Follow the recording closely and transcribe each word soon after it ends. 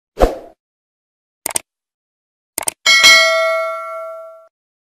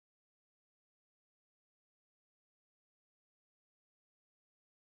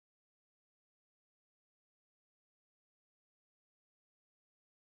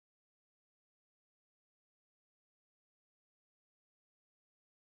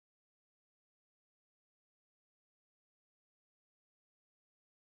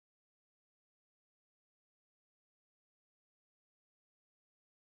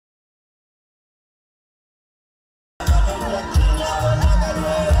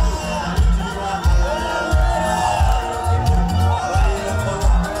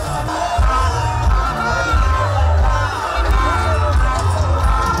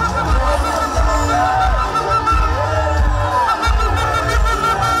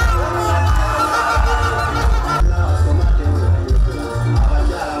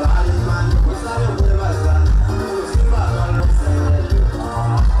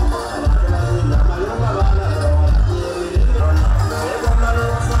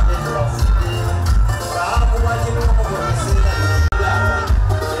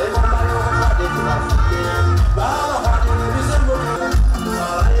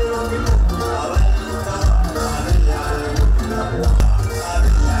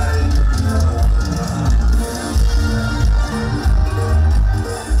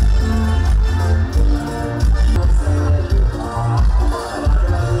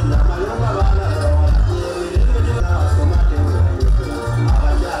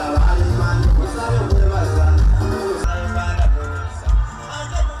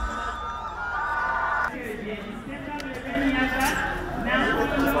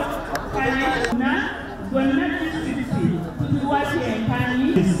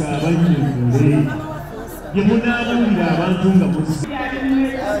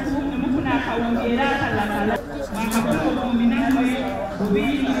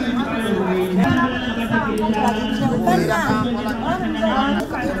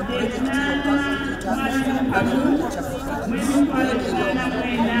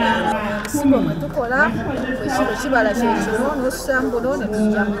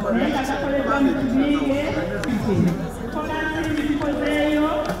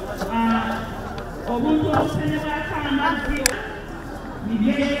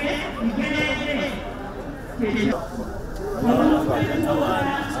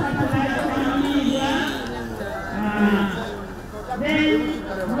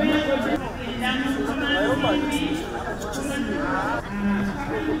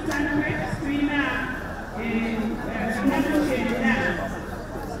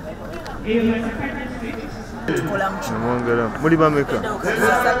Muri bameka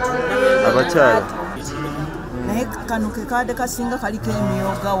abakyala naye kano ke kaade kasinga kaliko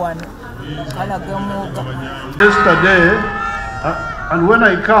emyooga wano kalaga mwoga. Yesterday, and when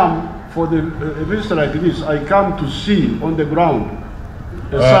I come for the visit like this, I come to see on the ground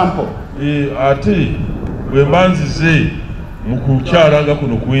a sample. Ati bwe mbanzize mu kukyalanga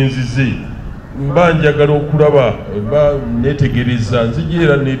kuno kwinzize mba njagala okulaba mba netegereza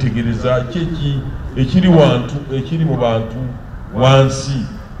nzijira netegereza kiki ekiri mu bantu wansi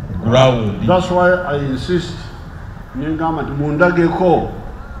ground. That's why I insist ningamba nti mundageko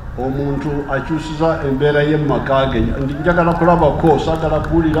omuntu akyusiza embeera ye mu maka ge. Njagala kulabako, sagala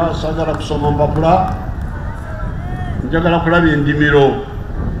kuwulira, sagala kusoma mpapula, njagala kulaba endimiro.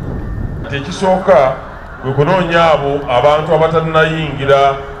 Ekisooka kwe kunoonya abo abantu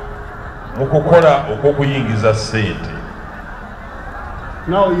abatanayingira mu kukola okw'okuyingiza ssente.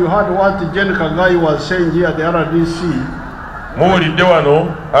 Now you heard what Jen Kagai was saying here at the RDC. Muwulidde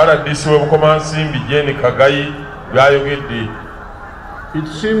wano RDC w'Ebukomansimbi Jen Kagai byayogedde. It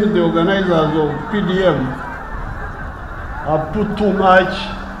seems the organizers of PDM have put too much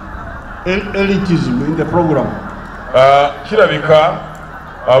elitism in the program. Kirabika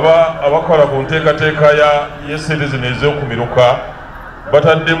abakola ku nteekateeka y'essente zino ez'okumiruka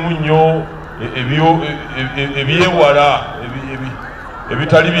bataddemu nnyo ebyewala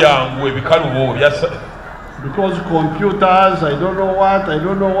ebitali byangu ebikalubo. Because computers, I don't know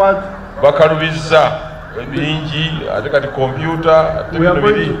what. Bakalubizza bingi ate kati computer. We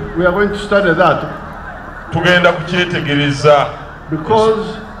are going to study that. Tugenda kukyetegereza.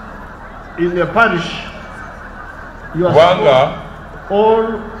 Because in the parish, you are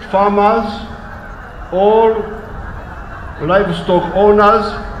all farmers, all livestock owners,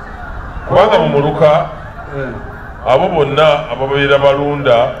 kubanga mu muluka abo bonna ababeera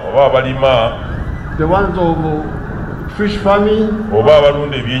balunda oba abalima, the ones of fish farming oba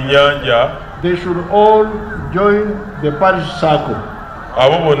abalunda ebyennyanja, they should all join the parish circle.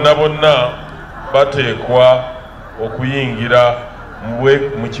 Abo bonna bateekwa okuyingira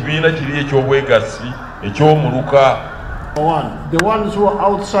mu kibiina kiri eky'obwegassi eky'omuluka. The ones who are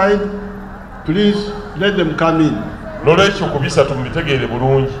outside, please let them come in. Nolwekyo ku bisatu mubitegeere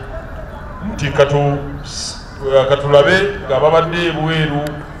bulungi nti katulabe ng'ababadde ebweru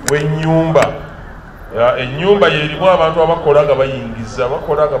w'ennyumba. Ennyumba y'erimu abantu abakola nga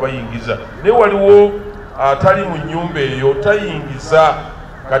bayingiza, naye waliwo atali mu nnyumba eyo tayingiza.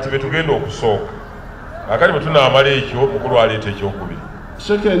 Kati be tugenda okusooka akati bwe tunaamala ekyo mukulu aleeta ekyokubiri.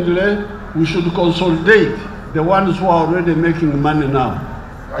 Secondly, we should consolidate the ones who are already making money now.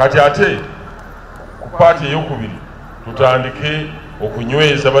 Kati ate ku paati ey'okubiri tutandike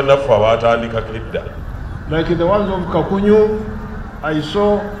okunyweza bannaffe abatandikako edda. Like the ones of Kakunyu, I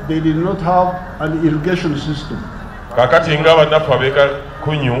saw they did not have an irrigation system. Kakati nga bannaffe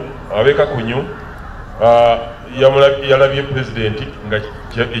abeka kunyu yalabye pulezidenti nga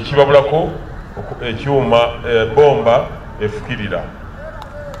ekibabulako ekyuma bomba efukirira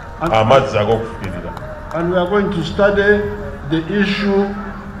amazzi ag'okufukirira. And we are going to study the issue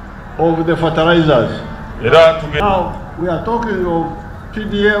of the fertilizers. Now we are talking of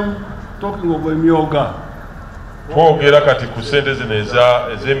PDM, talking of Emyooga. Twogera kati ku ssente zino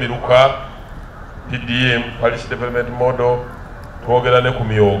ez'emiruka PDM, Parish Development Model, twogera ne ku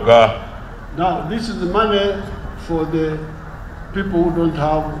myooga. Now this is the money for the people who don't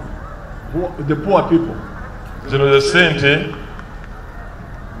have, the poor people. Zino ze ssente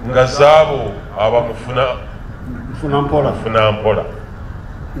nga zaabo abamufuna mpola.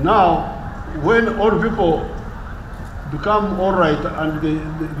 Now when all people become all right and they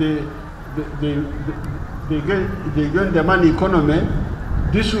gain the money economy,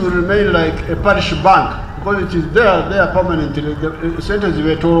 this will remain like a parish bank because it is there permanently. The centers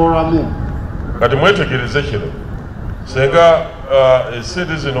betoloramu. Kati mwetegereze kino senga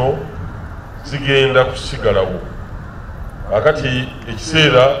esente zino zigenda kusigalawo akati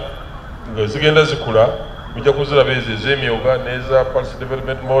ekiseera nga zigenda zikula mujja kuziraba ezo ez'emyooga n'eza policy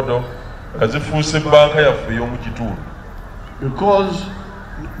development model nga zifuuse banka yaffe ey'omu kitundu. Because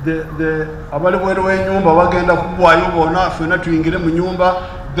the abali bweru w'ennyumba bagenda kugwayo bonna ffenna tuyingire mu nyumba,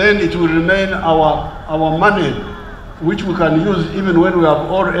 then it will remain our money which we can use even when we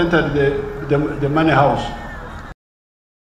have all entered the money house.